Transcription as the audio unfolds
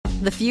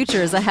The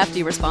future is a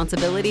hefty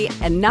responsibility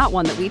and not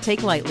one that we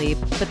take lightly.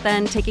 But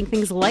then taking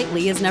things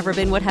lightly has never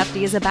been what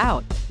Hefty is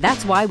about.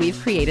 That's why we've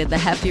created the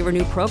Hefty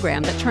Renew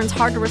program that turns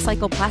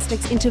hard-to-recycle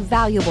plastics into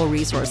valuable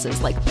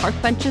resources like park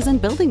benches and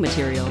building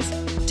materials.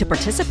 To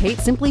participate,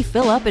 simply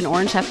fill up an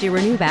orange Hefty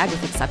Renew bag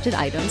with accepted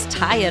items,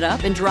 tie it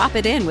up, and drop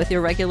it in with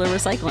your regular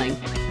recycling.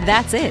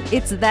 That's it.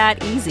 It's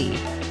that easy.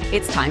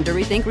 It's time to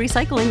rethink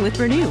recycling with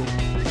Renew.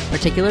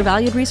 Particular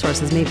valued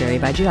resources may vary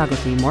by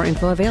geography. More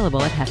info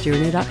available at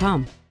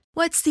heftyrenew.com.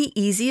 What's the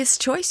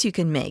easiest choice you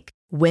can make?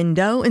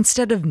 Window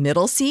instead of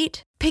middle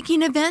seat?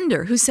 Picking a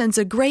vendor who sends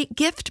a great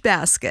gift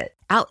basket?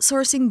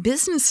 Outsourcing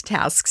business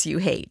tasks you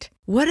hate?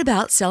 What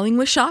about selling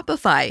with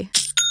Shopify?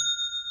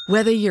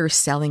 Whether you're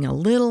selling a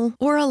little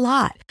or a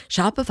lot,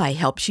 Shopify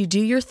helps you do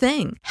your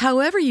thing,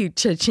 however you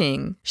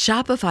cha-ching.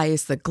 Shopify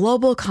is the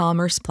global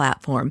commerce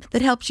platform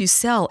that helps you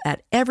sell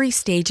at every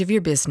stage of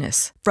your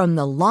business. From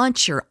the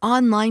launch your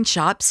online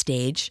shop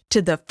stage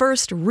to the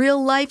first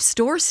real-life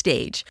store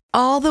stage,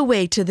 all the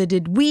way to the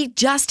did we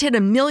just hit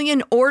 1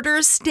 million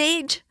orders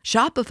stage.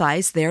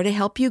 Shopify's there to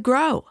help you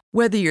grow.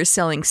 Whether you're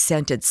selling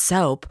scented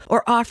soap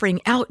or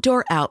offering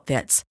outdoor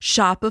outfits,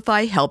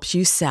 Shopify helps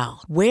you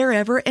sell.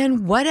 Wherever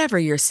and whatever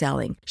you're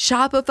selling,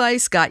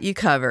 Shopify's got you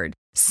covered.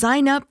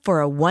 Sign up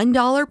for a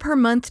 $1 per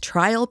month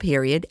trial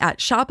period at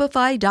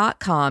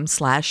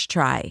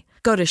shopify.com/try.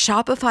 Go to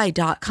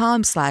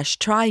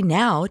shopify.com/try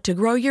now to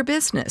grow your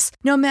business,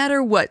 no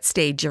matter what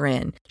stage you're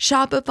in.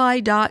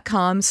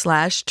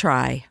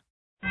 Shopify.com/try.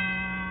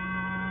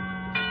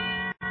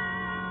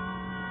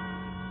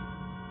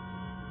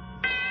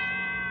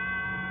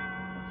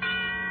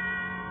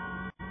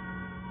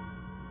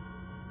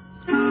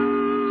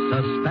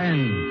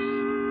 Suspense.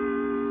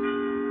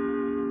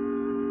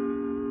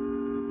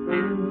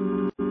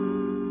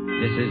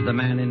 This is the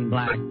Man in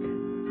Black,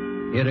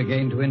 here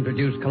again to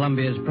introduce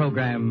Columbia's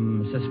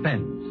program,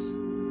 Suspense.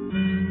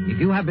 If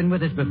you have been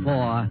with us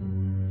before,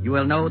 you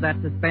will know that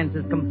suspense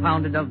is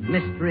compounded of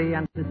mystery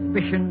and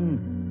suspicion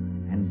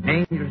and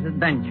dangerous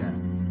adventure.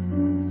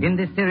 In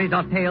this series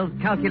are tales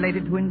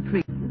calculated to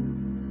intrigue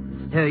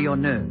you, stir your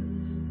nerves,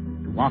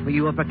 to offer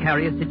you a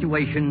precarious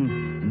situation,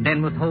 and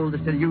then withhold the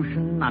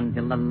solution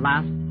until the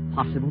last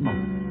possible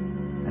moment.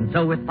 And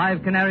so with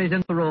 5 canaries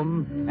in the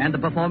room, and the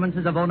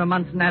performances of Ona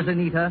Munson as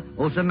Anita,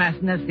 Osa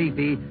Masson as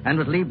Fifi, and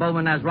with Lee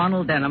Bowman as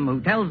Ronald Denham, who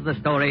tells the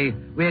story,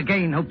 we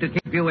again hope to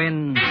keep you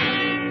in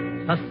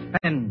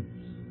suspense.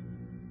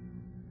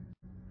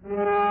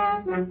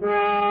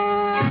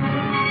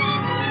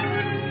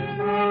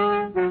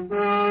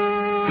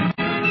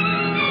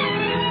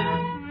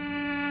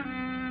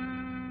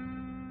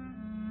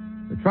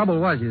 The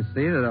trouble was, you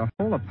see, that the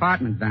whole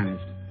apartment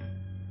vanished.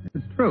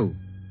 It's true.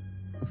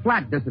 The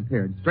flat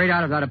disappeared straight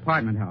out of that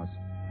apartment house.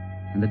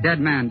 And the dead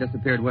man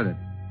disappeared with it.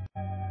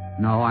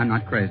 No, I'm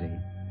not crazy.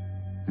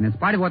 And in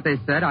spite of what they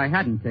said, I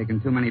hadn't taken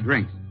too many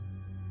drinks.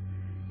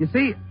 You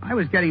see, I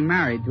was getting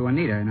married to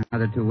Anita in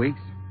another 2 weeks,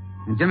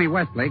 and Jimmy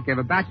Westlake gave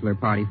a bachelor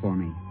party for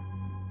me.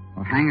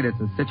 Well, hang it, it's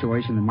a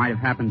situation that might have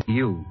happened to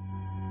you.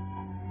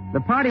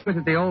 The party was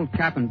at the old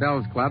Cap and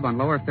Bells Club on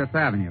Lower Fifth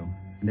Avenue,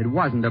 and it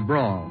wasn't a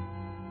brawl.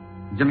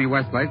 Jimmy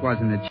Westlake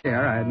was in the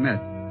chair, I admit.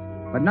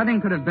 But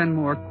nothing could have been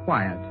more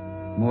quiet,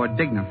 more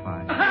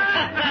dignified.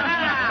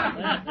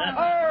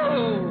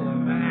 Oh,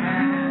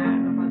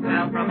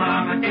 mademoiselle from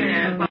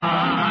Armitage,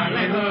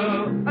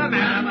 parlez-vous.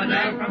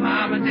 Mademoiselle from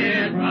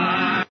Armitage,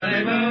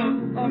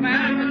 parlez-vous. Oh,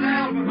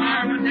 mademoiselle from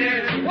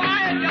Armitage.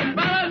 Quiet, you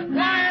fellas,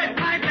 quiet.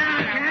 Pipe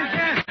down, can't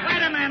you?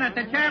 Wait a minute,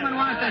 the chairman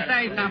wants to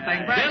say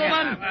something.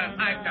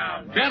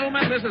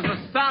 Gentlemen, this is a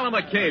solemn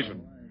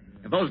occasion.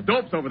 If those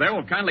dopes over there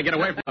will kindly get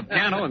away from the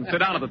piano and sit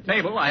down at the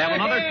table, I have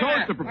another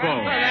toast to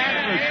propose.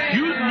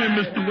 Excuse me,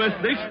 Mr.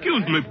 Westlake.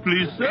 Excuse me,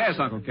 please, sir. Yes,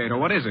 Uncle Cato,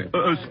 what is it?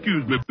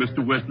 Excuse me,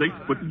 Mr. Westlake,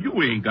 but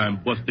you ain't gonna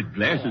bust the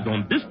glasses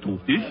on this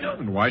toast, is you?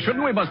 And why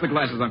shouldn't we bust the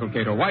glasses, Uncle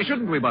Cato? Why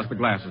shouldn't we bust the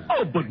glasses?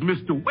 Oh, but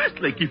Mr.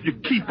 Westlake, if you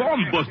keep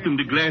on busting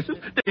the glasses,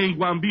 there ain't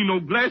gonna be no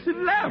glasses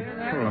left.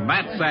 Well, in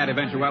that sad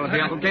eventuality,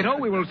 Uncle Cato,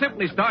 we will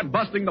simply start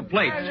busting the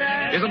plates.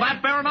 Isn't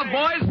that fair enough,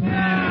 boys?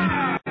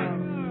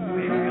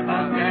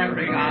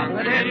 Every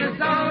goblet in the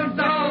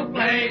so-and-so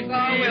place.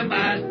 Oh, we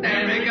must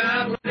every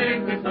goblet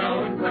in the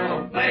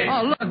so-and-so place.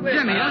 Oh, look,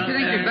 Jimmy, don't you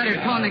think you'd better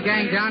tone the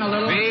gang down a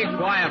little? Be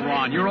quiet,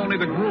 Ron. You're only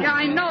the groom. Yeah,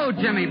 I know,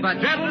 Jimmy, but...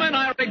 Gentlemen,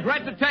 I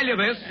regret to tell you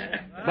this,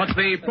 but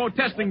the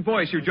protesting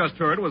voice you just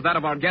heard was that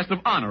of our guest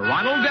of honor,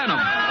 Ronald Denham.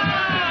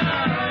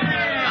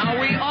 Now,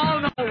 we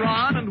all know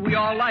Ron, and we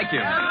all like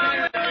him.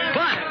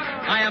 But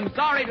I am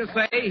sorry to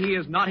say he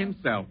is not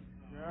himself.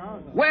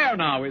 Where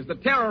now is the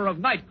terror of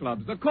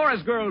nightclubs, the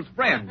chorus girl's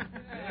friend?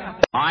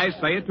 I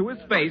say it to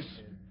his face.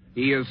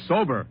 He is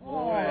sober.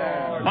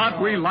 But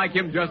we like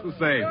him just the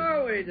same.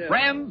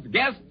 Friends,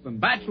 guests,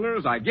 and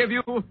bachelors, I give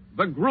you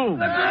the groom.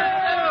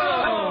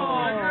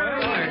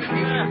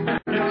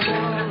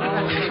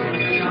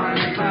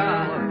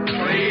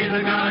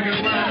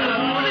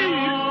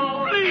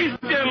 Please,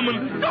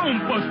 gentlemen, don't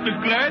bust the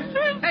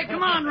glasses. Hey,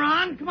 come on,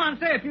 Ron. Come on,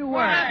 say a few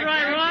words. That's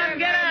right, Ron.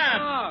 Get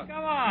up.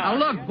 Come on. Now,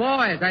 look,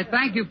 boys, I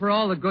thank you for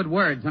all the good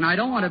words, and I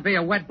don't want to be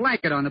a wet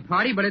blanket on the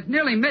party, but it's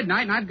nearly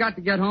midnight, and I've got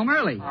to get home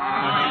early.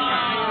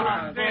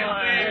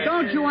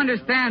 Don't you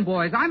understand,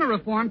 boys? I'm a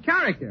reformed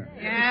character.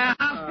 Yeah,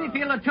 how's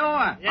Fifi Latour?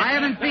 I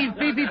haven't seen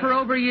Fifi for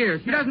over a year.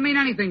 She doesn't mean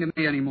anything to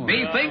me anymore.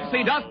 Methinks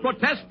he does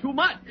protest too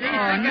much. Oh,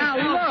 now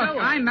look,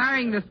 I'm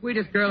marrying the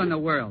sweetest girl in the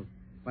world.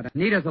 But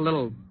Anita's a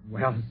little,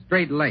 well,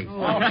 straight-laced. You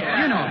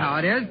know how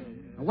it is.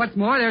 What's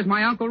more, there's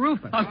my Uncle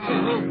Rufus.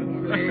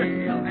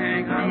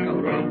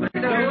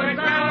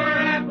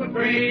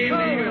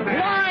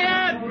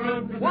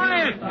 Quiet!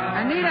 Quiet!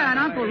 Anita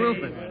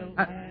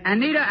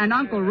and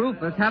Uncle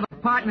Rufus have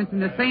apartments in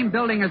the same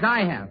building as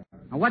I have.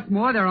 Now, what's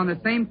more, they're on the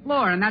same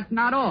floor, and that's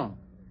not all.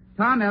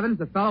 Tom Evans,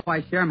 the fellow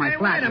I share my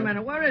flat Wait a with.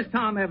 minute. Where is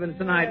Tom Evans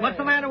tonight? What's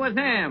the matter with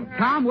him?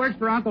 Tom works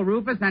for Uncle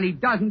Rufus, and he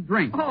doesn't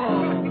drink.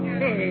 Oh,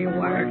 he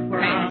works for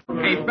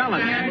Hey,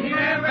 fellas. And he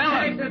never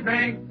takes a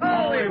drink.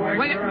 Oh, he works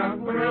Wait. for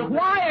Uncle Rufus.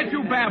 Quiet,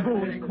 you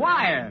baboons.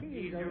 Quiet.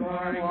 He's a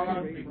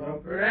royalty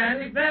broker,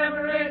 and he's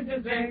never in to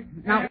drink.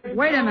 Now,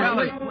 wait a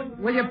minute.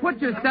 Will you put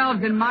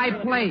yourselves in my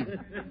place?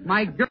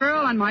 My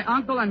girl and my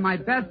uncle and my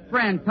best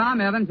friend,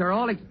 Tom Evans, are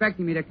all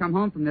expecting me to come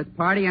home from this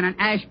party in an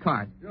ash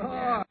cart.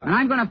 And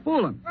I'm going to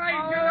fool them. Why,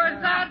 sure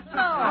is that so?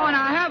 Oh,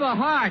 now have a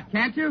heart,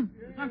 can't you?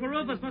 Uncle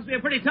Rufus must be a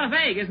pretty tough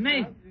egg, isn't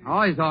he?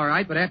 Oh, he's all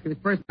right, but after his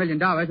first $1 million,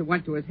 it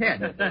went to his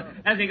head.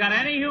 Has he got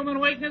any human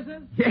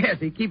weaknesses? Yes,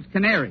 he keeps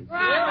canaries.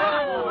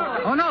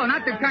 Oh, no,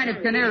 not the kind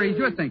of canaries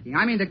you're thinking.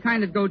 I mean the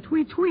kind that go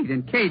tweet-tweet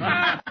in cages.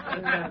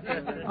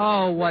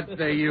 Oh, what's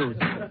the use?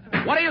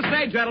 What do you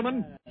say,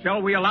 gentlemen?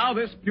 Shall we allow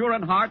this pure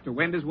in heart to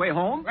wend his way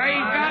home? Well, he's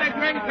got a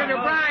drink for the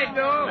bride,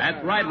 though.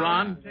 That's right,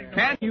 Ron.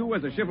 Can you,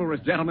 as a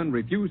chivalrous gentleman,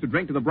 refuse to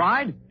drink to the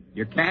bride?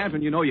 You can't,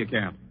 and you know you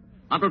can't.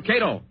 Uncle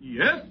Cato,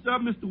 Yes, sir,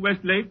 Mr.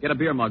 Westlake. get a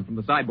beer mug from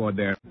the sideboard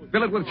there.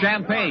 Fill it with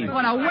champagne. Oh,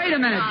 now, wait a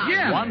minute,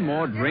 Jim. One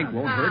more drink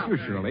won't hurt you,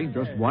 Shirley.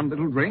 Just one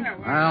little drink.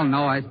 Well,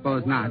 no, I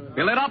suppose not.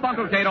 Fill it up,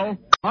 Uncle Cato.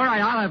 All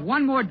right, I'll have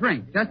one more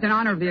drink, just in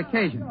honor of the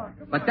occasion.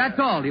 But that's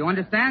all, do you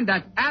understand?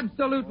 That's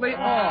absolutely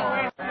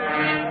all.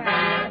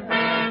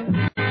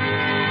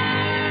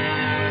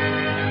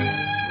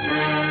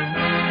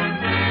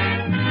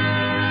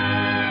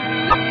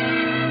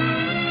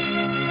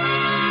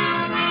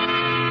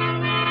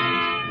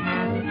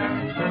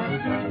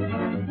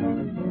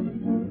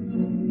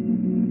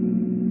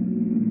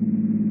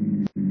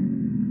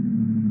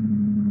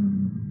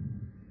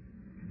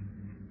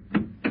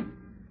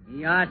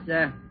 Yes,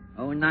 sir.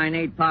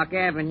 098 Park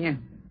Avenue.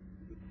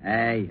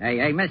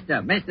 Hey,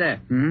 mister.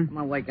 Come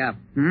on, wake up.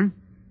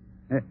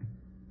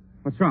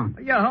 What's wrong?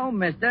 You're home,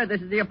 mister.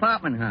 This is the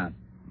apartment house.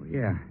 Oh,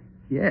 yeah.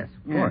 Yes,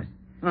 of course.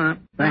 All right,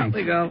 Thanks.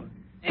 Here we go.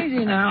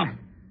 Easy now.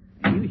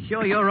 Are you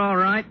sure you're all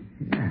right?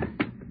 Yeah.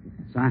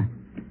 Yes,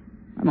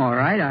 I'm all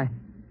right.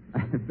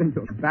 I've been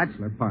to a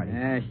bachelor party.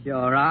 Yeah,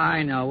 sure.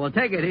 I know. Well,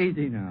 take it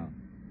easy now.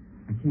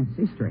 I can't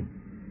see straight.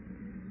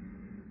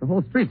 The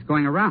whole street's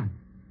going around.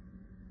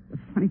 The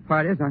funny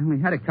part is I only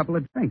had a couple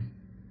of drinks.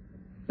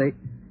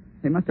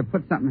 They must have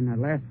put something in that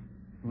last.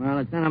 Well,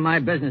 it's none of my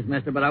business,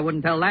 mister, but I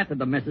wouldn't tell that to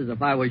the missus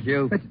if I was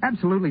you. It's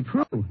absolutely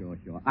true.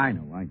 Sure. I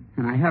know.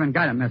 And I haven't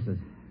got a missus.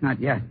 Not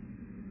yet.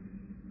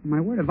 My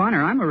word of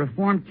honor, I'm a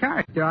reformed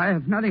character. I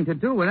have nothing to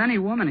do with any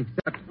woman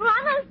except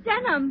Ronald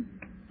Denham.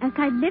 As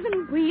I live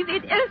and breathe,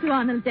 it is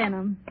Ronald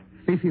Denham.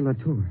 Fifi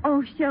Latour.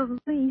 Oh,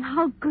 Cherie,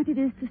 how good it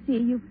is to see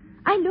you.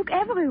 I look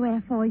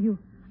everywhere for you.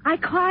 I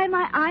cry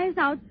my eyes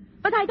out,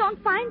 but I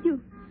don't find you.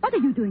 What are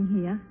you doing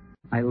here?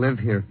 I live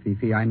here,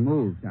 Fifi. I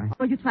moved.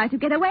 Oh, you tried to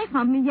get away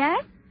from me,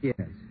 yes?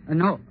 Yes.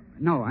 No,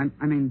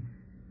 I mean,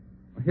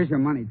 here's your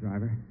money,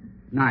 driver.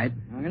 Night.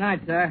 Good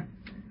night, sir.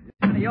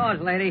 It's yours,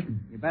 lady.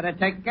 You better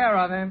take care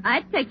of him.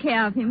 I'd take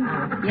care of him.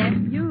 Yes,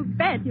 you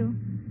bet you.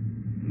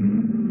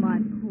 My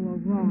poor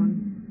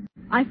Ron.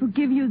 I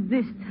forgive you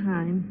this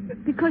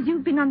time. Because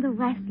you've been on the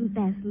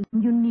wrestle-dazzle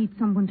and you need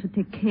someone to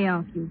take care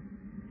of you.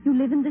 You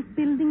live in this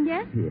building,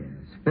 yes? Yes.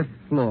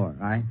 5th floor.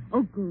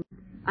 Oh, good.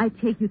 I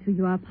take you to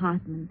your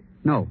apartment.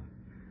 No.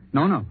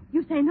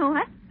 You say no,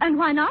 huh? And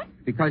why not?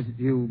 Because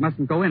you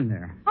mustn't go in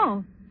there.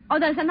 Oh,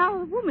 there's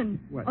another woman.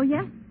 What? Oh,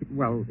 yes?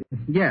 Well,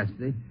 yes.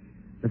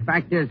 The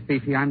fact is,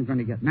 Fifi, I'm going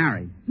to get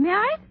married.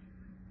 Married?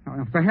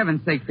 Oh, for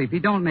heaven's sake, Fifi,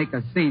 don't make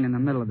a scene in the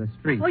middle of the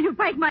street. Oh, you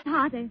break my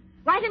heart, eh?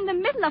 Right in the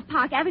middle of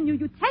Park Avenue,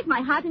 you take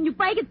my heart and you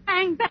break it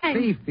bang, bang.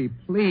 Fifi,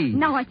 please.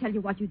 Now I tell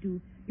you what you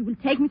do. You will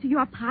take me to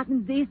your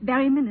apartment this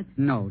very minute.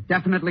 No,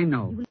 definitely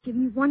no. You will give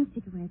me one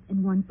cigarette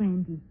and one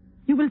brandy.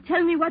 You will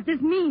tell me what this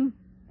means.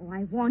 Oh,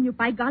 I warn you,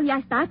 by golly,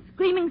 I start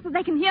screaming so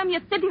they can hear me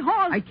at City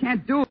Hall. I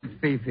can't do it,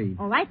 Fifi.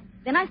 All right,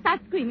 then I start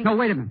screaming. No,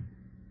 wait a minute.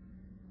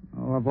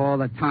 Oh, of all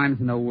the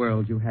times in the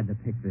world, you had to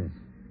pick this.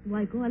 Do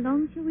I go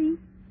along, Cherie?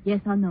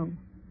 Yes or no?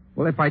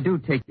 Well, if I do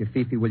take you,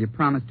 Fifi, will you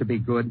promise to be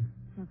good?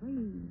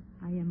 Cherie,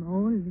 I am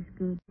always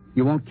good.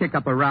 You won't kick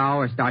up a row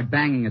or start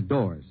banging at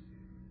doors.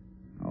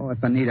 Oh,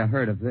 if Anita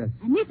heard of this.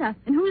 Anita?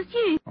 And who's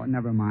she? Oh,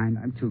 never mind.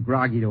 I'm too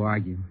groggy to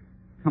argue.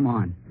 Come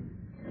on.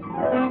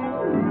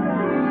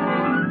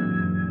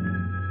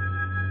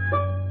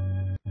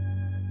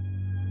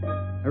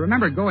 I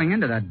remember going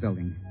into that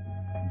building.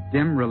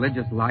 dim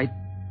religious light,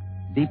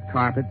 deep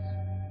carpets,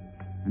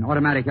 an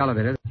automatic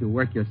elevator that you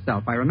work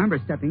yourself. I remember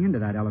stepping into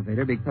that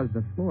elevator because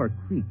the floor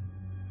creaked.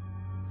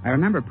 I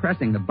remember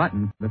pressing the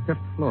button for the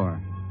 5th floor.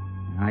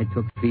 I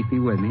took Fifi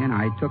with me, and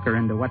I took her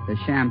into what the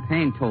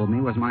champagne told me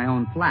was my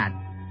own flat.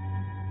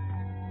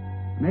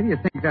 Maybe you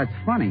think that's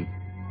funny,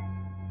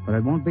 but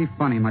it won't be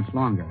funny much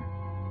longer.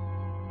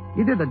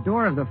 Either the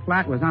door of the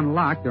flat was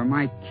unlocked or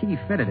my key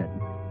fitted it.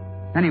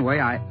 Anyway,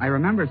 I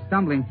remember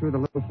stumbling through the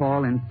little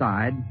hall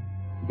inside,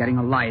 getting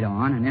a light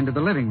on, and into the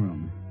living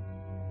room.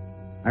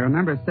 I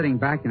remember sitting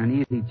back in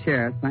an easy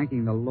chair,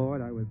 thanking the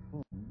Lord I was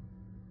home.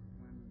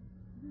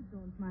 You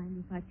don't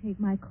mind if I take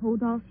my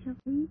coat off,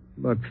 Sharif?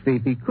 Look,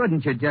 Fifi,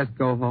 couldn't you just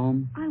go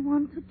home? I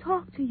want to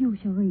talk to you,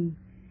 Sharif.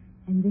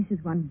 And this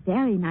is one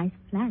very nice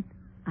flat.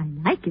 I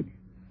like it.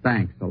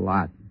 Thanks a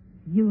lot.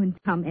 You and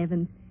Tom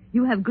Evans,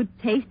 you have good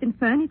taste in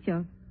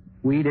furniture.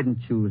 We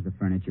didn't choose the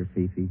furniture,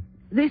 Fifi.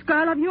 This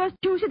girl of yours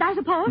chose it, I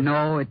suppose?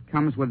 No, it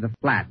comes with the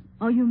flat.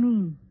 Oh, you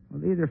mean?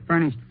 Well, these are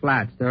furnished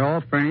flats. They're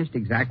all furnished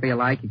exactly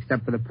alike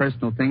except for the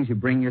personal things you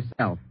bring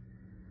yourself.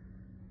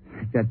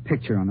 Like that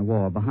picture on the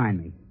wall behind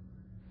me.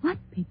 What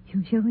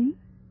picture, Sharif?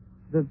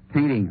 The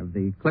painting of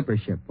the clipper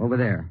ship over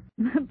there.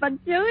 But,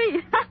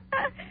 Sharif,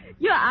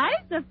 your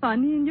eyes are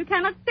funny and you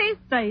cannot see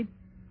straight.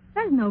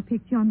 There's no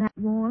picture on that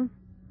wall.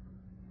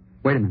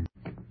 Wait a minute.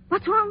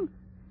 What's wrong?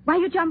 Why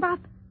you jump up?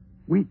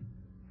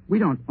 We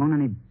don't own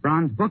any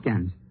bronze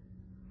bookends.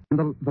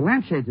 And the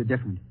lampshades are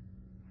different.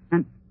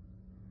 And,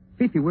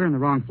 Fifi, we're in the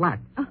wrong flat.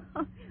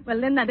 Oh,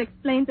 well, then that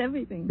explains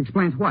everything.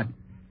 Explains what?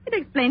 It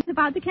explains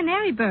about the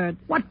canary birds.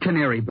 What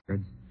canary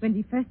birds? When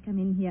we first come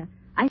in here,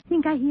 I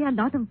think I hear a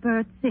lot of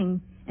birds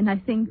sing. And I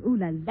think, ooh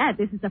la la,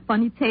 this is a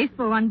funny taste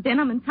for Ron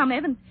Denham and Tom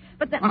Evans.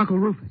 But then... Uncle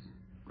Rufus.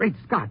 Great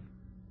Scott.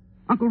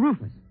 Uncle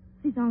Rufus.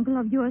 This uncle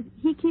of yours,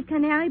 he keep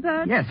canary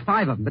birds? Yes,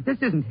 5 of them, but this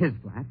isn't his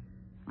flat.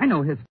 I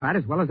know his flat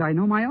as well as I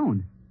know my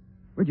own.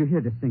 Where'd you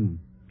hear the singing?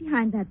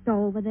 Behind that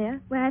door over there,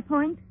 where I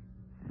point.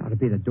 That ought to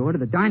be the door to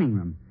the dining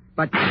room.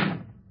 But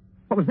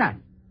what was that?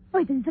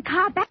 Oh, there's a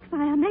car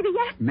backfire. Maybe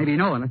yes. Maybe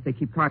no, unless they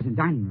keep cars in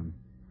dining room.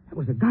 That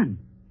was a gun.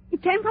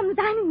 It came from the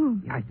dining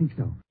room. Yeah, I think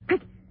so.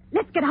 Quick,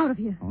 let's get out of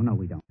here. Oh, no,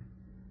 we don't.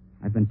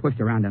 I've been pushed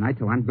around tonight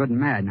till I'm good and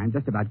mad, and I'm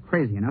just about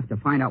crazy enough to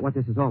find out what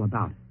this is all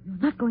about. You're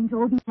not going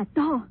to open that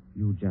door.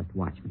 You just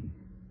watch me.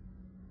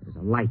 There's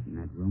a light in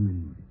that room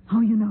anyway.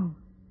 How you know?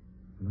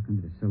 Look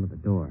under the sill of the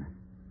door.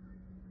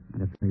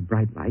 Not a very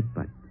bright light,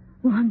 but...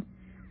 Ron,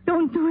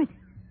 don't do it.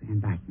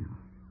 Stand back now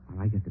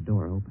while I get the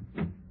door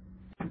open.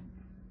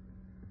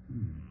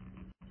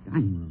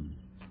 Dining room.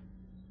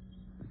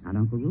 But not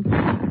Uncle Rufus.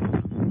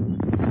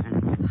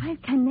 And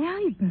 5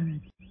 canary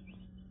birds.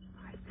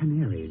 5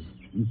 canaries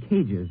in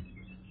cages,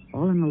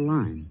 all in a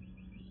line.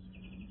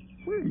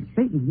 Where in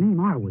Satan's name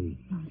are we?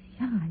 Oh,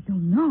 sure, I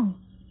don't know.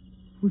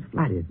 Whose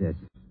flat is this?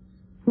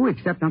 Who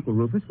except Uncle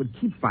Rufus would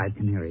keep 5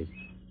 canaries?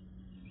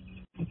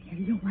 I tell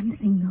you one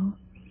thing, though,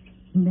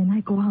 and then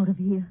I go out of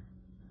here.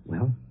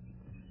 Well?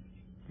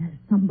 There's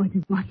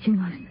somebody watching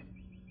us.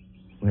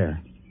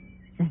 Where?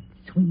 That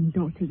swing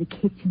door to the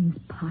kitchen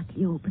is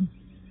partly open.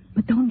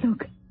 But don't look.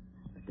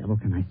 The devil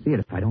can I see it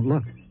if I don't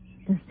look?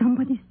 There's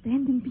somebody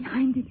standing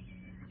behind it.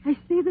 I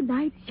see the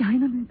light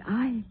shine on his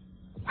eye.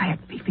 Quiet,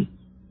 Fifi.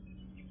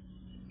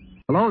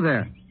 Hello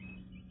there.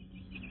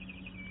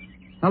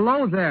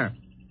 Hello there.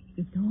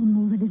 The door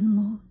move a little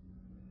more.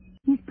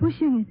 He's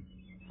pushing it.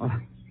 Oh,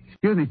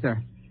 excuse me,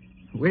 sir.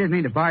 We didn't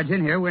mean to barge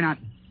in here. We're not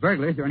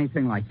burglars or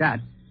anything like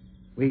that.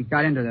 We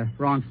got into the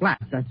wrong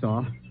flat, that's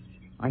all.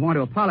 I want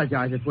to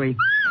apologize if we...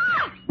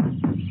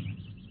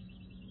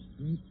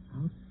 Straight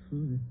out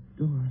through the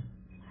door,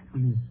 right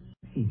on his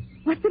face.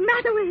 What's the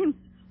matter with him?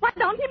 Why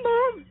don't he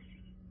move?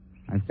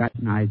 I've got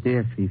an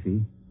idea,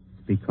 Fifi.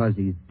 It's because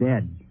he's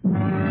dead.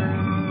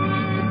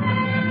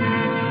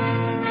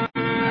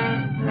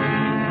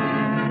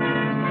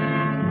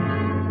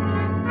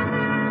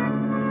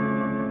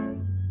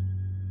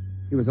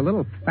 He was a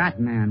little fat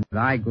man with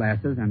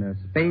eyeglasses and a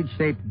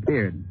spade-shaped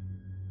beard.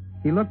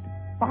 He looked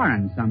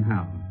foreign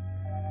somehow.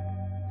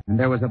 And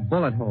there was a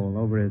bullet hole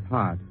over his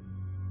heart.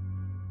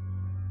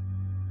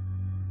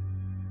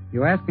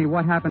 You asked me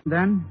what happened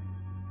then?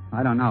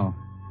 I don't know.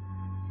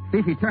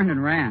 Fifi turned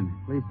and ran.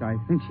 At least I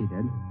think she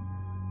did.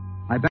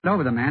 I bent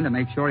over the man to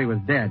make sure he was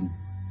dead.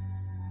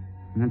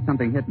 And then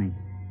something hit me.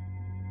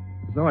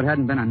 As though it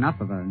hadn't been enough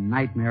of a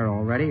nightmare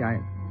already, I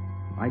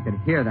could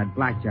hear that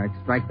blackjack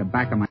strike the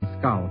back of my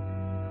skull.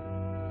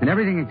 And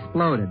everything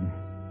exploded.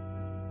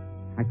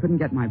 I couldn't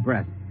get my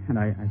breath, and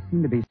I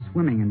seemed to be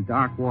swimming in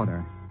dark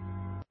water.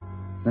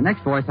 The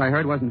next voice I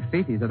heard wasn't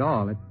Fifi's at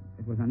all. It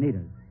was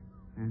Anita's.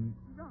 And...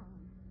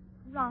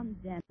 Ron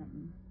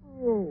Denham.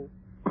 Oh,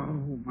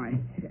 my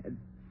head.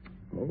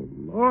 Oh,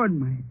 Lord,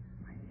 my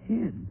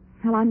head.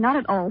 Well, I'm not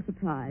at all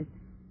surprised.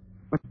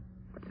 What's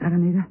that,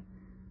 Anita?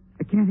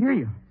 I can't hear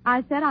you.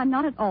 I said I'm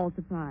not at all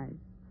surprised.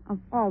 Of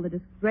all the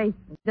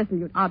disgraceful,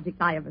 dissolute objects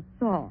I ever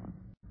saw.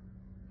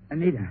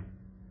 Anita,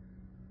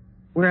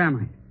 where am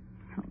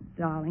I? Oh,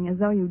 darling, as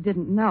though you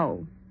didn't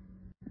know.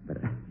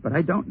 But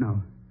I don't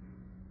know.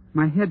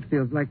 My head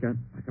feels like a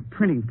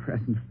printing press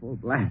in full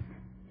blast.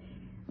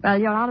 Well,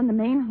 you're out in the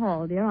main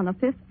hall, dear, on the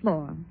 5th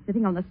floor,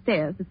 sitting on the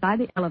stairs beside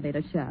the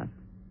elevator shaft.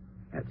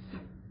 That's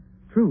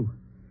true.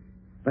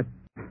 But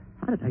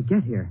how did I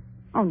get here?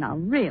 Oh, now,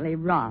 really,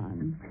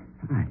 Ron.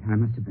 I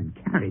must have been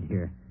carried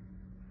here.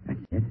 That's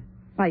it.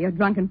 By your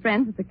drunken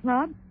friends at the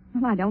club?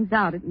 Well, I don't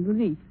doubt it in the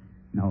least.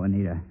 No,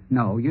 Anita.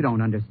 No, you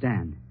don't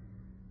understand.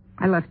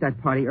 I left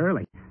that party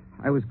early.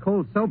 I was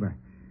cold sober.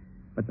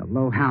 But the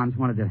low hounds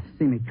wanted to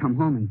see me come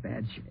home in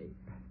bad shape.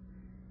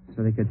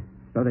 So they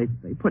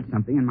put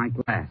something in my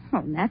glass.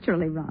 Oh,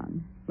 naturally,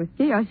 Ron.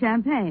 Whiskey or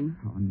champagne?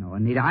 Oh, no,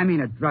 Anita. I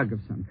mean a drug of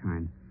some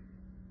kind.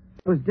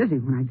 I was dizzy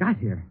when I got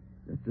here.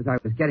 Just as I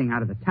was getting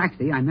out of the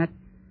taxi, I met...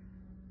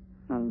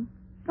 Oh,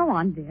 go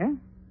on, dear.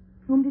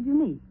 Whom did you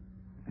meet?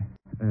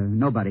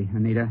 Nobody,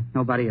 Anita.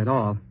 Nobody at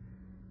all.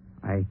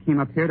 I came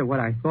up here to what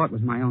I thought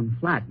was my own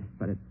flat,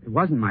 but it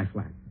wasn't my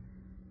flat.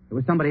 It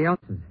was somebody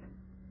else's.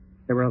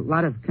 There were a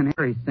lot of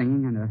canaries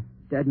singing and a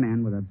dead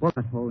man with a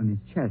bullet hole in his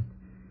chest.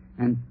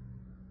 And...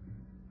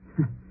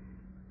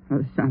 Well,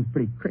 this sounds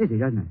pretty crazy,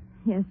 doesn't it?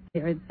 Yes,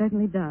 dear, it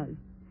certainly does.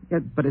 Yeah,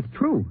 but it's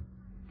true.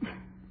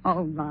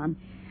 Oh, Ron,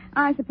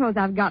 I suppose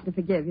I've got to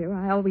forgive you.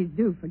 I always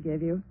do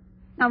forgive you.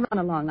 Now run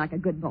along like a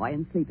good boy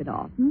and sleep it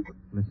off.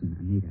 Listen,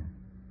 Anita.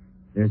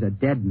 There's a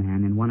dead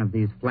man in one of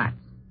these flats.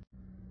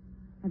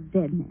 A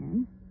dead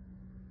man?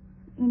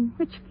 In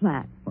which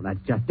flat? Well, that's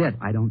just it.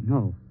 I don't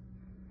know.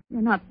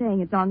 You're not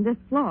saying it's on this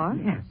floor?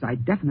 Yes, I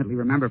definitely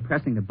remember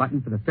pressing the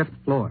button for the 5th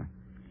floor.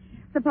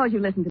 Suppose you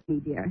listen to me,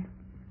 dear.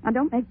 Now,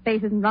 don't make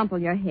faces and rumple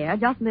your hair.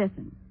 Just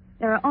listen.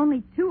 There are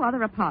only 2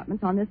 other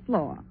apartments on this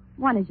floor.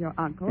 One is your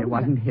uncle's. It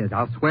wasn't his.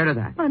 I'll swear to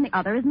that. Well, and the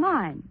other is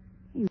mine.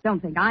 You don't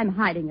think I'm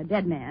hiding a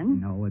dead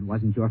man? No, it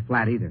wasn't your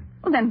flat either.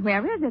 Well, then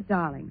where is it,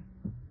 darling?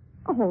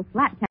 A whole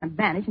flat can't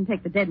vanish and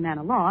take the dead man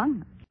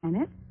along, can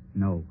it?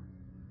 No.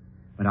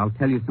 But I'll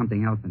tell you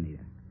something else,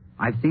 Anita.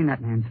 I've seen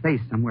that man's face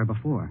somewhere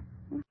before.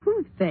 Well,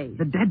 whose face?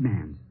 The dead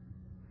man's.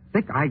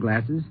 Thick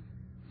eyeglasses,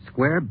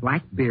 square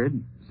black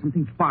beard,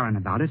 something foreign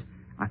about it.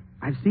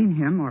 I've seen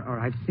him, or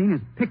I've seen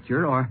his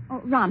picture, or...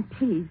 Oh, Ron,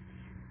 please.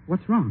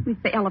 What's wrong?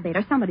 It's the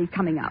elevator. Somebody's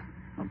coming up.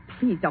 Oh,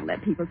 please don't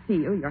let people see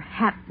you. Your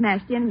hat's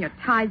smashed in and your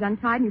tie's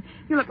untied, and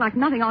you look like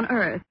nothing on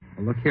earth.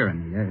 Well, look here,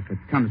 Anita. If it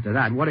comes to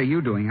that, what are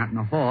you doing out in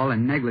the hall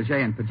in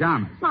negligee and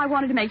pajamas? Well, I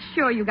wanted to make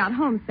sure you got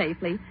home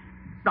safely.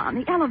 Ron,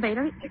 the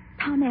elevator, it's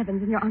Tom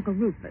Evans and your Uncle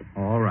Rufus.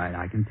 All right,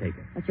 I can take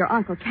it. But your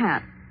uncle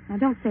can't. Now,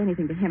 don't say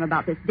anything to him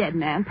about this dead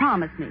man.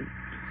 Promise me.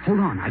 Hold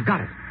on, I've got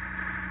it.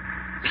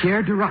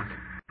 Pierre Duroc.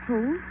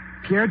 Who?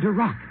 Pierre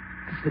Duroc.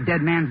 That's the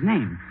dead man's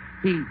name.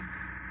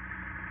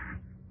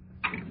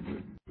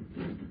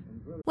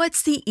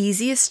 What's the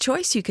easiest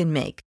choice you can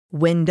make?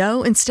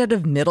 Window instead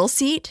of middle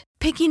seat?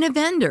 Picking a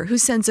vendor who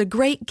sends a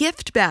great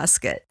gift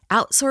basket?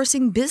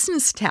 Outsourcing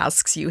business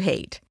tasks you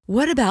hate?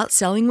 What about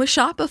selling with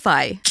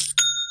Shopify?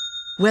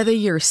 Whether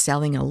you're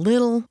selling a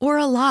little or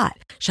a lot,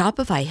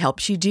 Shopify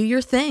helps you do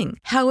your thing,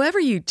 however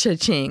you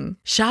cha-ching.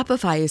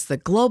 Shopify is the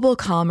global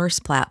commerce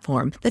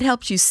platform that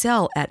helps you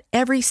sell at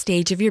every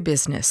stage of your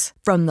business.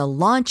 From the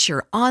launch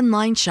your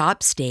online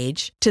shop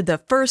stage to the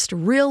first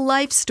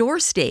real-life store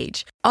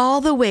stage,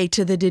 all the way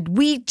to the did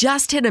we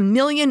just hit 1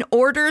 million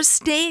orders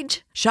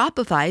stage.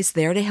 Shopify's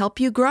there to help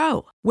you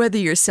grow. Whether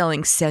you're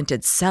selling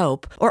scented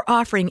soap or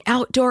offering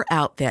outdoor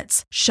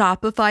outfits,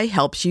 Shopify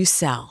helps you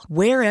sell.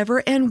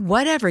 Wherever and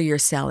whatever you're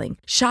selling,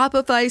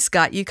 Shopify's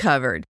got you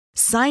covered.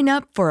 Sign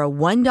up for a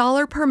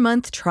 $1 per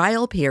month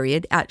trial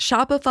period at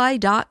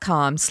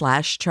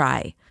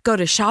shopify.com/try. Go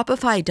to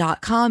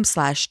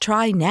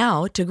shopify.com/try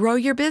now to grow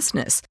your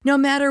business, no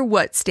matter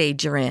what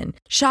stage you're in.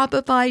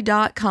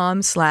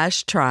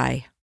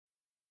 Shopify.com/try.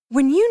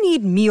 When you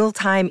need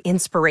mealtime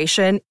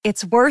inspiration,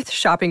 it's worth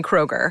shopping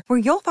Kroger, where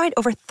you'll find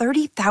over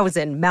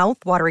 30,000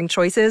 mouth-watering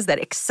choices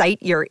that excite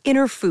your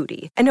inner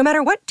foodie. And no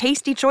matter what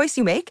tasty choice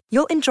you make,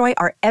 you'll enjoy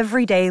our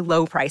everyday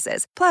low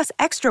prices, plus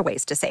extra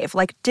ways to save,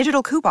 like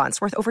digital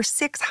coupons worth over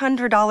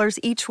 $600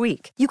 each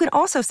week. You can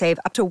also save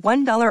up to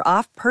 $1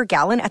 off per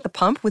gallon at the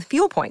pump with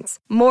fuel points.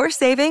 More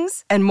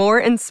savings and more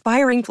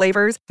inspiring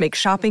flavors make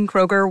shopping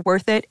Kroger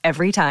worth it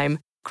every time.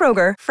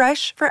 Kroger,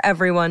 fresh for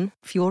everyone.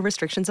 Fuel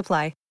restrictions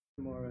apply.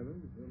 More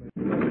Evans, who may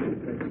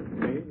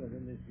that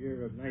in this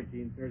year of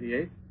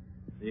 1938,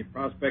 the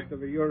prospect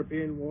of a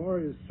European war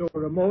is so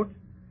remote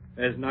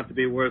as not to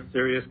be worth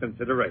serious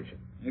consideration.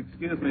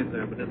 Excuse me,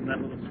 sir, but isn't that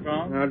a little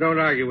strong? Now, don't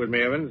argue with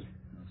me, Evans.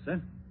 No,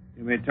 sir.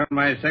 You may tell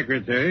my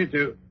secretary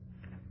to...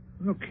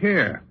 Look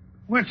here.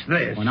 What's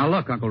this? Well, now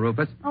look, Uncle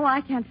Rufus. Oh,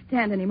 I can't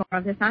stand any more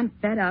of this. I'm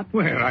fed up.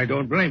 Well, I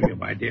don't blame you,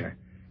 my dear.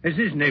 Has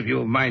this nephew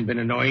of mine been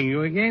annoying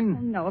you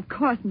again? No, of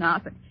course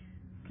not, but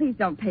please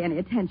don't pay any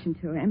attention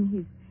to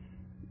him.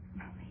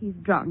 He's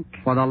drunk.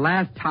 For the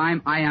last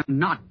time, I am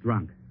not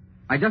drunk.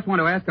 I just want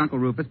to ask Uncle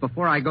Rufus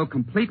before I go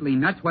completely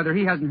nuts whether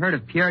he hasn't heard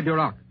of Pierre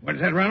Duroc. What's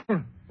that,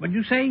 Ronald? What'd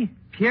you say?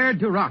 Pierre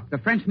Duroc, the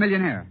French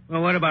millionaire.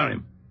 Well, what about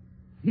him?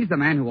 He's the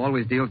man who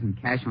always deals in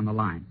cash on the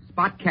line.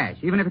 Spot cash,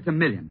 even if it's $1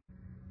 million.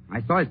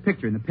 I saw his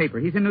picture in the paper.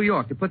 He's in New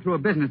York to put through a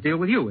business deal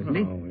with you, isn't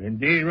he? Oh,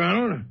 indeed,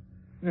 Ronald.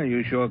 Well,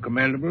 you show a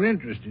commendable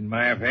interest in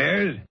my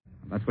affairs.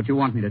 That's what you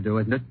want me to do,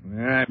 isn't it?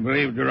 Well, I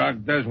believe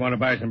Duroc does want to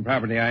buy some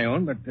property I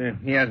own, but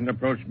he hasn't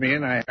approached me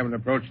and I haven't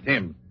approached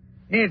him.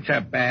 It's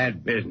a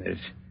bad business.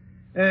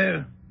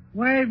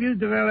 Why have you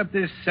developed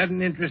this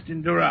sudden interest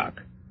in Duroc?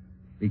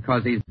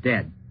 Because he's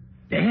dead.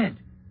 Dead?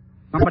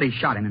 Somebody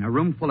shot him in a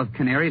room full of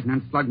canaries and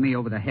then slugged me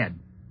over the head.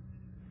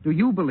 Do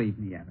you believe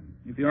me, Evans?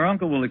 If your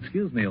uncle will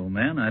excuse me, old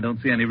man, I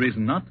don't see any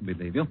reason not to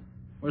believe you.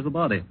 Where's the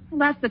body? Well,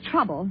 that's the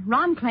trouble.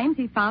 Ron claims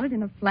he found it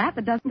in a flat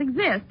that doesn't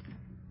exist.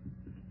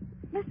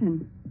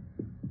 Listen.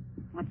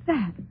 What's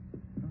that?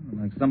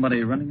 Oh, like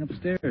somebody running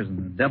upstairs in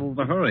a devil of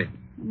a hurry.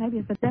 Maybe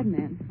it's a dead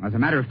man. As a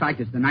matter of fact,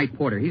 it's the night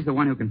porter. He's the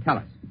one who can tell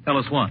us. Tell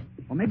us what?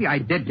 Well, maybe I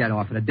did get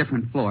off at a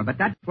different floor, but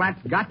that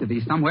flat's got to be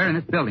somewhere in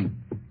this building.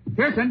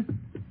 Pearson?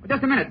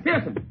 Just a minute.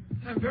 Pearson!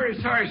 I'm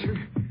very sorry, sir.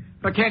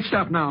 I can't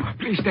stop now.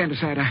 Please stand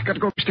aside. I've got to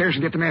go upstairs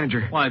and get the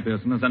manager. Why,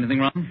 Pearson? Is anything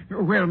wrong?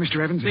 Well, Mr.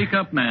 Evans... Speak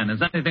up, man.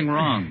 Is anything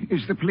wrong?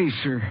 It's the police,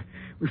 sir.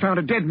 We found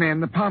a dead man in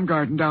the palm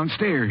garden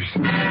downstairs.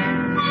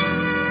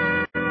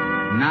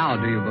 Now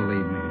do you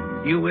believe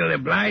me? You will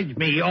oblige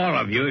me, all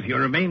of you, if you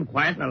remain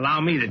quiet and allow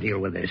me to deal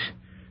with this.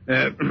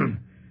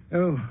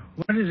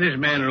 What does this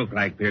man look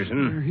like,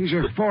 Pearson? He's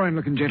a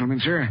foreign-looking gentleman,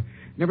 sir.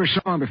 Never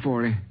saw him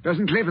before. He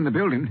doesn't live in the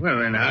building. Well,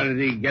 then how did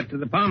he get to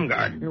the palm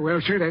garden?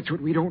 Well, sir, that's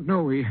what we don't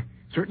know. He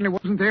certainly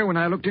wasn't there when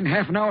I looked in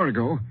half an hour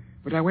ago.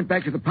 But I went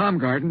back to the palm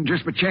garden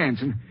just by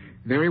chance, and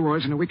there he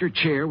was in a wicker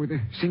chair with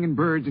singing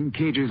birds in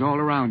cages all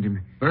around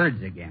him.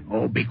 Birds again?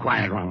 Oh, be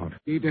quiet, Ronald.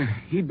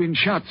 He'd been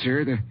shot,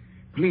 sir. The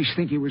police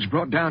think he was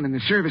brought down in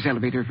the service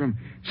elevator from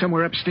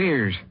somewhere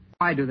upstairs.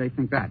 Why do they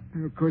think that?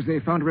 Because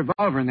they found a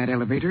revolver in that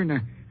elevator and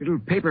a little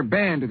paper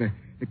band of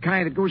the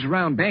kind that goes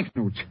around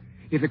banknotes.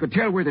 If they could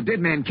tell where the dead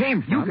man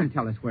came from... You can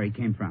tell us where he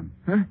came from.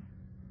 Huh?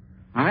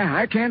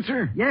 I can,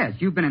 sir. Yes,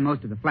 you've been in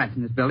most of the flats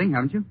in this building,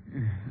 haven't you?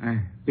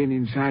 I've been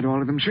inside all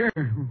of them, sir.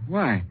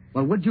 Why?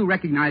 Well, would you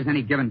recognize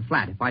any given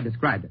flat if I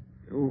described it?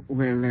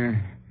 Well,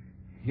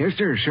 yes,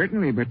 sir,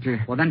 certainly, but...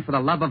 Well, then, for the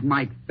love of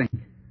Mike, think.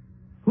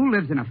 Who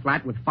lives in a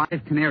flat with 5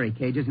 canary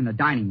cages in the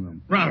dining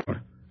room? Ronald,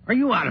 are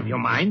you out of your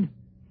mind?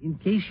 In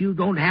case you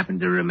don't happen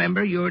to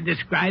remember, you're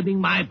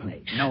describing my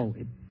place. No,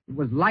 it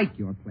was like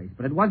your place,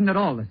 but it wasn't at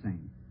all the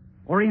same.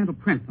 Oriental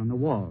prints on the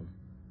walls.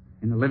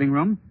 In the living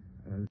room,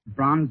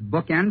 bronze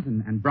bookends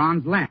and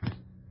bronze lamps.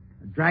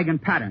 Dragon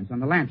patterns on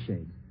the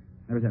lampshades.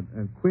 There was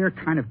a queer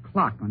kind of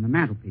clock on the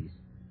mantelpiece,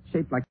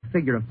 shaped like a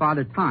figure of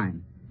Father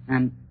Time.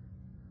 And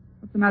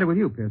what's the matter with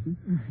you, Pearson?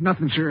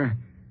 Nothing, sir.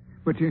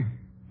 But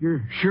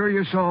you're sure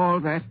you saw all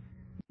that?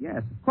 Yes,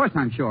 of course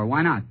I'm sure.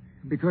 Why not?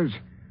 Because...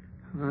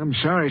 I'm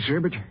sorry, sir,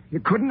 but you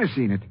couldn't have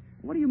seen it.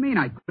 What do you mean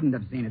I couldn't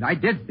have seen it? I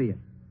did see it.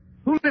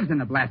 Who lives in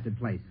the blasted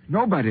place?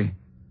 Nobody.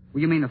 Well,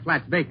 you mean the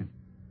flat's vacant?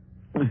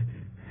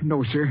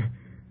 No, sir.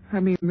 I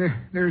mean,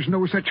 there's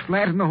no such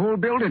flat in the whole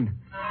building.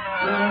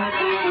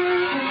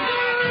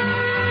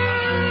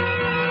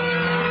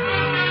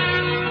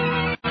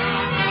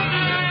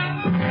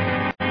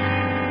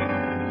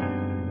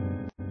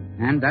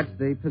 And that's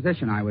the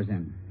position I was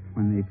in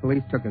when the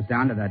police took us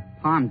down to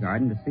that palm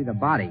garden to see the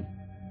body.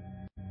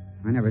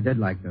 I never did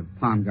like the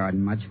palm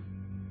garden much.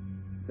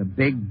 It's a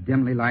big,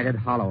 dimly lighted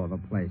hollow of a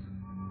place,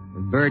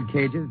 with bird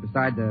cages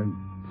beside the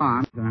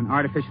ponds and an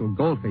artificial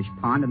goldfish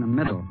pond in the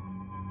middle.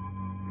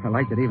 I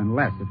liked it even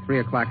less at 3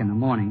 o'clock in the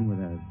morning with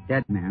a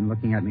dead man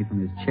looking at me from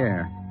his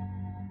chair.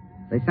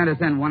 They sent us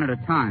in one at a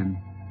time.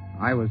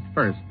 I was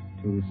first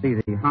to see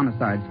the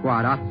homicide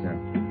squad officer.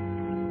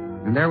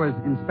 And there was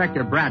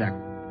Inspector Braddock,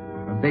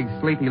 a big,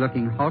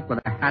 sleepy-looking hulk with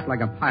a hat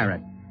like a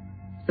pirate,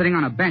 sitting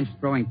on a bench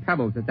throwing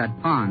pebbles at that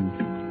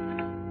pond.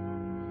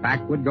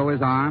 Back would go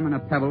his arm, and a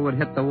pebble would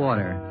hit the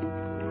water.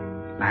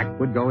 Back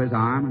would go his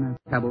arm, and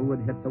a pebble would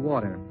hit the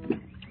water.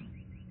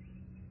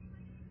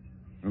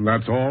 And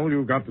that's all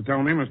you've got to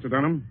tell me, Mr.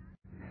 Dunham?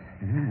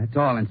 Yeah, that's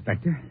all,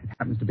 Inspector. It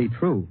happens to be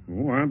true.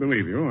 Oh, I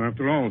believe you.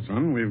 After all,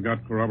 son, we've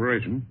got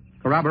corroboration.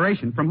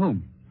 Corroboration? From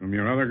whom? From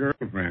your other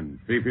girlfriend,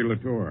 Fifi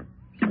Latour.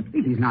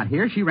 Fifi's not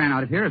here. She ran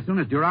out of here as soon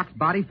as Duroc's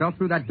body fell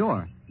through that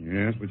door.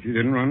 Yes, but she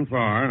didn't run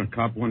far. A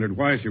cop wondered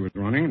why she was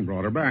running and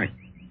brought her back.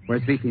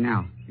 Where's Fifi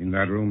now? In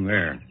that room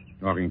there,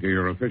 talking to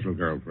your official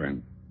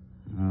girlfriend.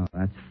 Oh,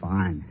 that's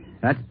fine.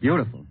 That's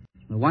beautiful.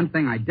 The one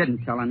thing I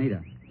didn't tell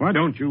Anita. Why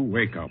don't you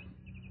wake up?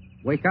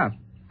 Wake up?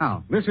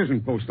 How? This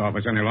isn't post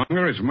office any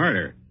longer. It's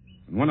murder.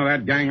 And one of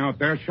that gang out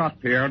there shot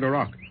Pierre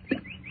Duroc.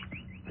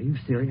 Are you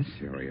serious?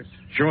 Serious.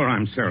 Sure,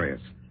 I'm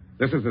serious.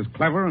 This is as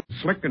clever and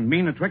slick and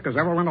mean a trick as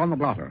ever went on the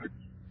blotter.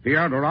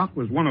 Pierre Duroc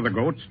was one of the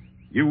goats.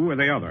 You were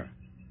the other.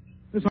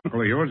 This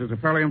uncle of yours is a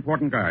fairly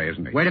important guy,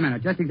 isn't he? Wait a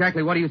minute. Just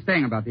exactly what are you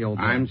saying about the old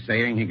boy? I'm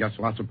saying he gets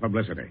lots of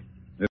publicity.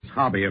 This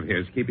hobby of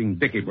his, keeping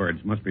dicky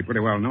birds, must be pretty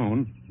well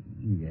known.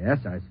 Yes,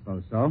 I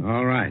suppose so.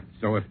 All right.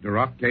 So if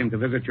Duroc came to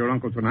visit your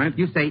uncle tonight...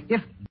 You say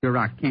if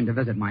Duroc came to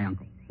visit my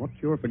uncle. What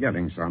you're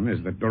forgetting, son,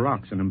 is that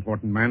Duroc's an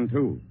important man,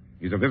 too.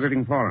 He's a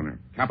visiting foreigner,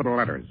 capital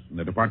letters, and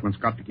the department's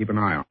got to keep an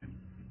eye on him.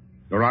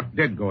 Duroc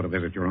did go to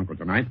visit your uncle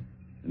tonight,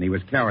 and he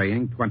was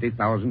carrying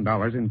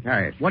 $20,000 in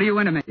cash. What are you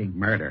intimating?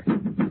 Murder.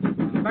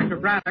 Inspector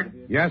Braddock.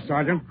 Yes,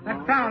 Sergeant?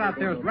 That crowd out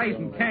there is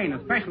raising Cain,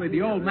 especially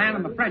the old man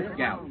and the French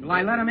gal. Shall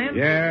I let him in?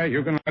 Yeah,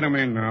 you can let him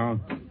in now.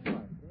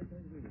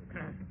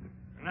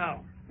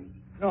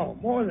 No,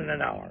 more than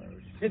an hour.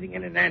 Sitting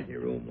in an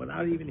anteroom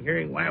without even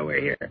hearing why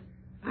we're here.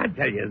 I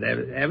tell you,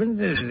 Evans,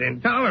 this is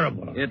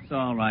intolerable. It's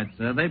all right,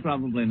 sir. They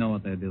probably know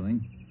what they're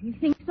doing. You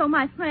think so,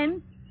 my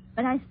friend?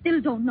 But I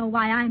still don't know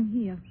why I'm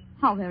here.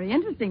 How very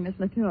interesting, Miss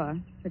Latour.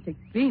 Such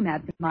extreme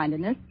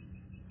absent-mindedness.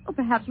 Well,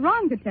 perhaps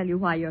Ron could tell you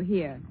why you're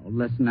here. Oh,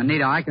 listen,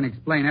 Anita, I can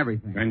explain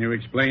everything. Can you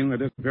explain the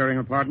disappearing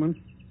apartment?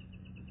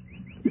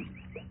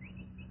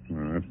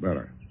 Well, that's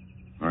better.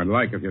 I'd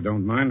like, if you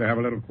don't mind, to have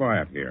a little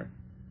quiet here.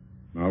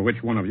 Now,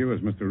 which one of you is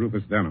Mr.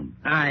 Rufus Denham?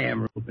 I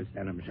am Rufus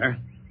Denham, sir.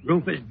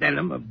 Rufus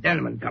Denham of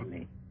Denham and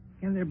Company.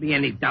 Can there be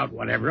any doubt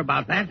whatever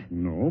about that?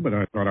 No, but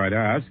I thought I'd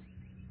ask.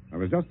 I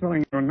was just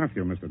telling your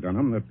nephew, Mr.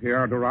 Denham, that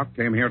Pierre Duroc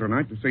came here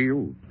tonight to see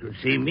you. To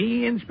see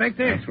me,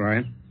 Inspector? That's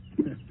right.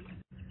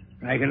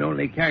 I can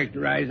only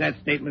characterize that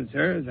statement,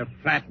 sir, as a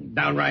flat and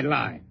downright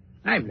lie.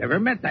 I've never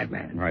met that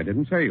man. I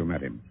didn't say you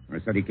met him. I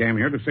said he came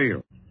here to see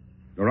you.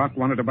 Duroc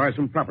wanted to buy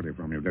some property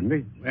from you, didn't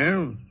he?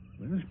 Well,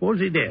 I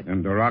suppose he did.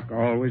 And Duroc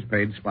always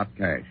paid spot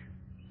cash,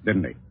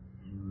 didn't he?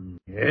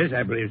 Yes,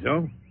 I believe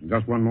so.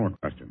 Just one more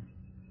question.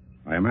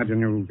 I imagine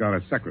you've got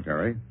a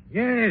secretary.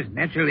 Yes,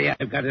 naturally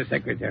I've got a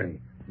secretary.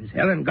 Miss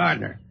Helen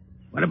Gardner.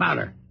 What about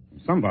her?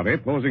 Somebody,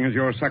 posing as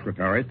your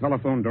secretary,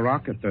 telephoned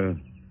Duroc at the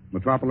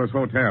Metropolis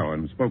Hotel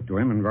and spoke to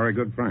him in very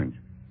good French.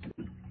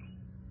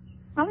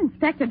 Well,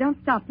 Inspector, don't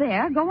stop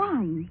there. Go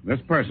on. This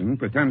person,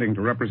 pretending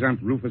to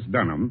represent Rufus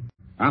Denham,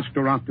 asked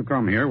Duroc to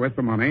come here with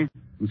the money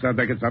and said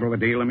they could settle the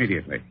deal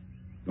immediately.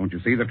 Don't you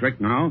see the trick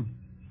now?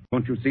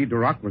 Don't you see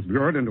Duroc was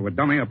lured into a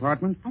dummy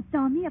apartment? A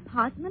dummy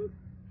apartment?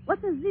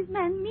 What does this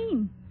man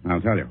mean?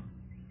 I'll tell you.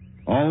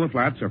 All the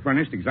flats are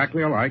furnished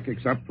exactly alike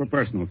except for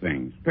personal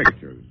things.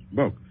 Pictures,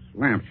 books,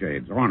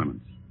 lampshades,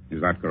 ornaments.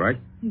 Is that correct?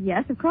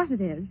 Yes, of course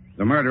it is.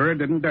 The murderer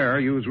didn't dare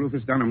use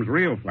Rufus Denham's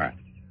real flat.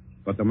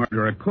 But the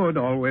murderer could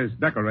always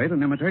decorate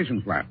an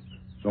imitation flat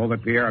so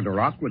that Pierre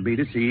Duroc would be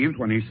deceived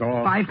when he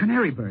saw... 5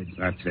 canary birds.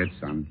 That's it,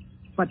 son.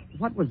 But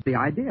what was the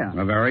idea?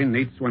 A very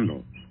neat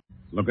swindle.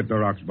 Look at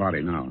Duroc's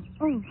body now.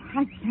 Oh,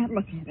 I can't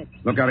look at it.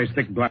 Look at his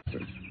thick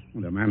glasses.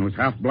 The man was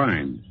half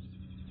blind.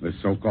 This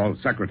so-called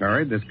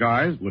secretary,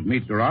 disguised, would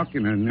meet Duroc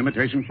in an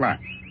imitation flat.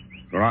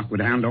 Duroc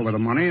would hand over the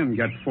money and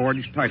get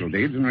forged title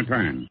deeds in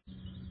return.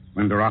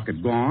 When Duroc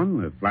had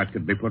gone, the flat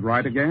could be put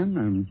right again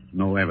and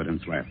no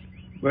evidence left.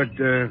 But,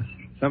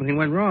 something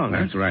went wrong.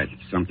 That's right.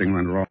 Something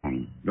went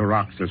wrong.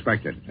 Duroc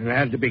suspected. And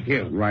had to be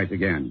killed. Right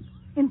again.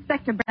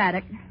 Inspector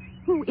Braddock,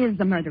 who is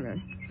the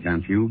murderer?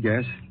 Can't you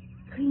guess?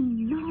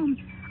 Green Gnome.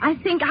 I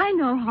think I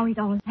know how it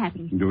all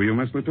happened. Do you,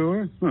 Miss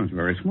Latour? Well, it's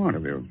very smart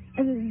of you.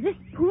 This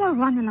poor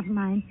Ronald of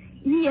mine,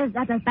 he is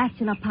at a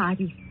bachelor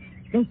party.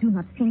 They do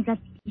not think that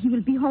he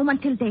will be home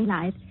until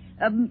daylight.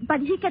 But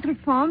he get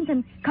reformed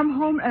and come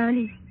home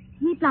early.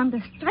 He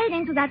blunders straight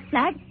into that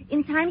flat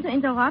in time to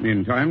interrupt.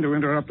 In time to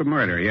interrupt the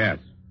murder, yes.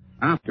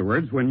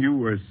 Afterwards, when you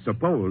were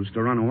supposed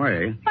to run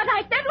away... But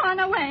I did run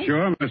away.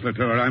 Sure, Miss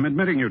Latour, I'm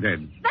admitting you did.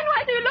 Then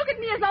why do you look at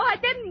me as though I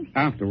didn't?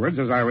 Afterwards,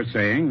 as I was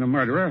saying, the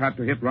murderer had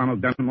to hit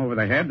Ronald Denham over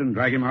the head and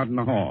drag him out in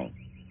the hall.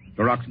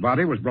 Duroc's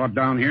body was brought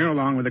down here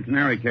along with the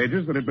canary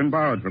cages that had been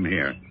borrowed from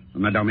here.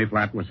 And the dummy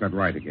flat was set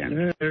right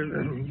again.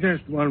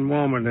 Just one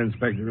moment,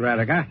 Inspector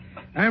Braddock.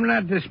 I'm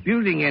not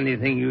disputing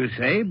anything you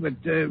say, but...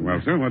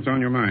 Well, sir, what's on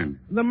your mind?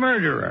 The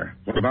murderer.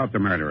 What about the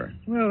murderer?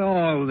 Well,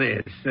 all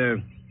this.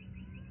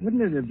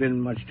 Wouldn't it have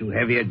been much too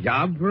heavy a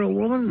job for a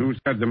woman? Who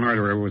said the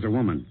murderer was a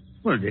woman?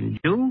 Well, didn't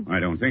you? I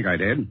don't think I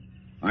did.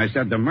 I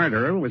said the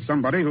murderer was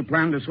somebody who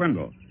planned a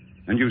swindle.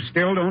 And you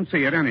still don't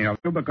see it, any of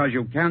you, because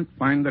you can't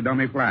find the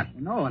dummy flat.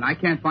 No, and I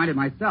can't find it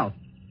myself.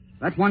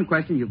 That's one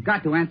question you've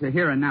got to answer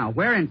here and now.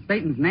 Where in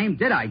Satan's name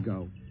did I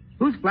go?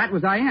 Whose flat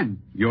was I in?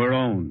 Your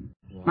own.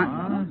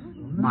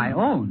 My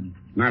own?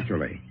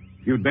 Naturally.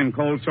 If you'd been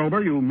cold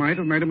sober, you might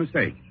have made a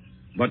mistake.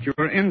 But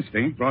your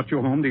instinct brought you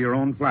home to your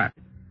own flat.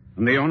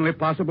 And the only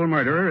possible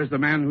murderer is the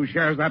man who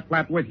shares that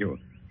flat with you.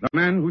 The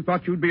man who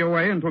thought you'd be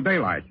away until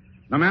daylight.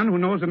 The man who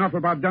knows enough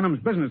about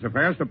Denham's business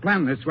affairs to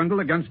plan this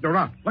swindle against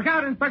Duroc. Look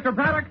out, Inspector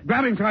Braddock!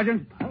 Grab him,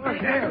 Sergeant.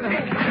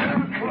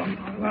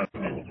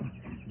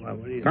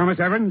 Thomas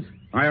Evans,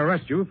 I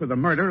arrest you for the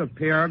murder of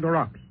Pierre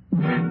Duroc.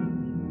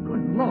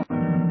 Good Lord.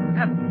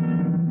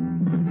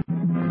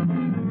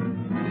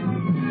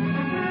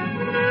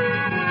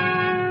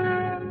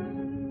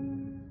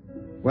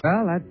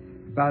 Well, that's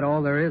about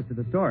all there is to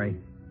the story.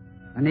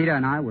 Anita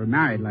and I were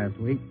married last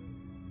week.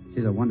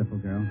 She's a wonderful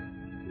girl.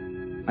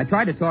 I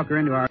tried to talk her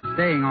into our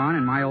staying on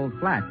in my old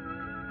flat,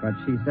 but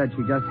she said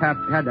she just had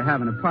to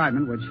have an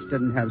apartment which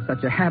didn't have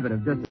such a habit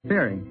of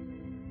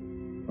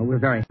disappearing. But we're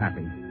very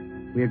happy.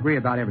 We agree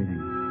about everything,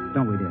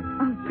 don't we, dear?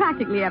 Oh,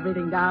 practically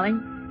everything,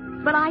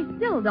 darling. But I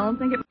still don't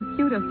think it was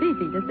cute of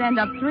Fifi to send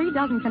up 3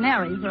 dozen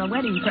canaries for a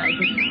wedding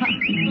present.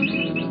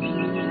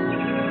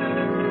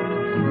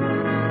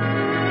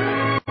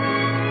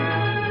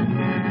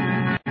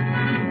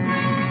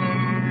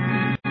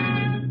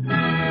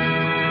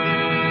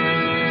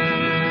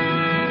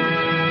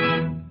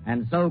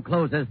 show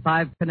closes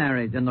 5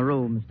 Canaries in the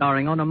Room,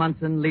 starring Ona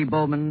Munson, Lee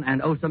Bowman,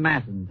 and Osa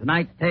Masson.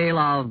 Tonight's tale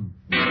of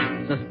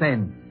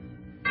suspense.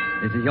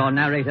 This is your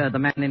narrator, the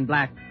Man in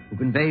Black, who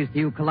conveys to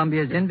you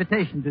Columbia's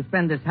invitation to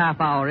spend this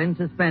half hour in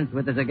suspense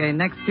with us again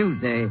next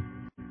Tuesday,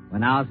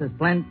 when our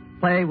suspense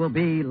play will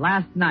be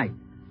Last Night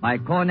by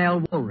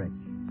Cornell Woolrich,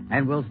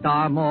 and will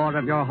star more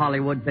of your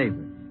Hollywood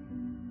favorites.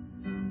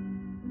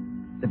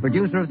 The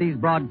producer of these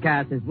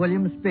broadcasts is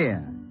William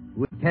Spear,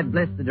 with Ted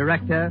Bliss, the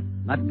director,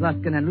 Lud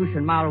Gluskin and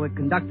Lucian Marowit,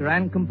 conductor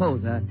and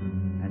composer,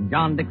 and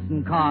John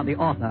Dixon Carr, the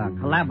author,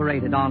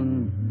 collaborated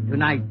on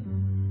tonight's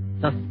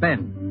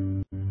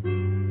Suspense.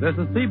 This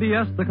is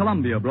CBS, the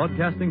Columbia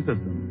Broadcasting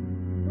System.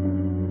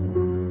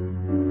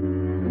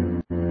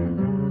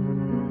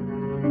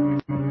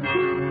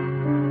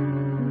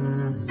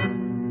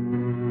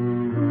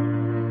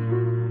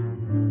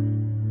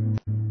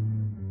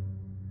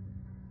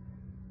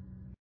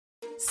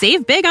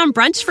 Save big on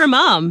brunch for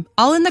mom,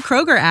 all in the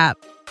Kroger app.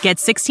 Get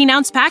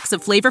 16-ounce packs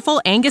of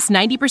flavorful Angus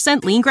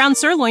 90% lean ground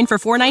sirloin for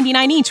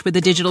 $4.99 each with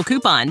a digital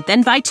coupon.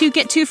 Then buy 2,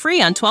 get 2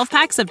 free on 12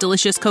 packs of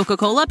delicious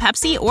Coca-Cola,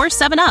 Pepsi, or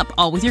 7-Up,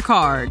 all with your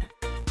card.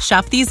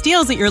 Shop these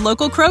deals at your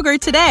local Kroger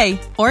today,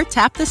 or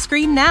tap the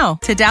screen now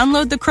to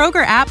download the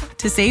Kroger app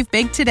to save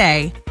big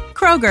today.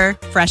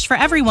 Kroger, fresh for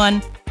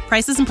everyone.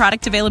 Prices and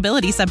product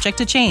availability subject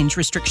to change.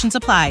 Restrictions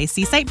apply.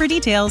 See site for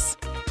details.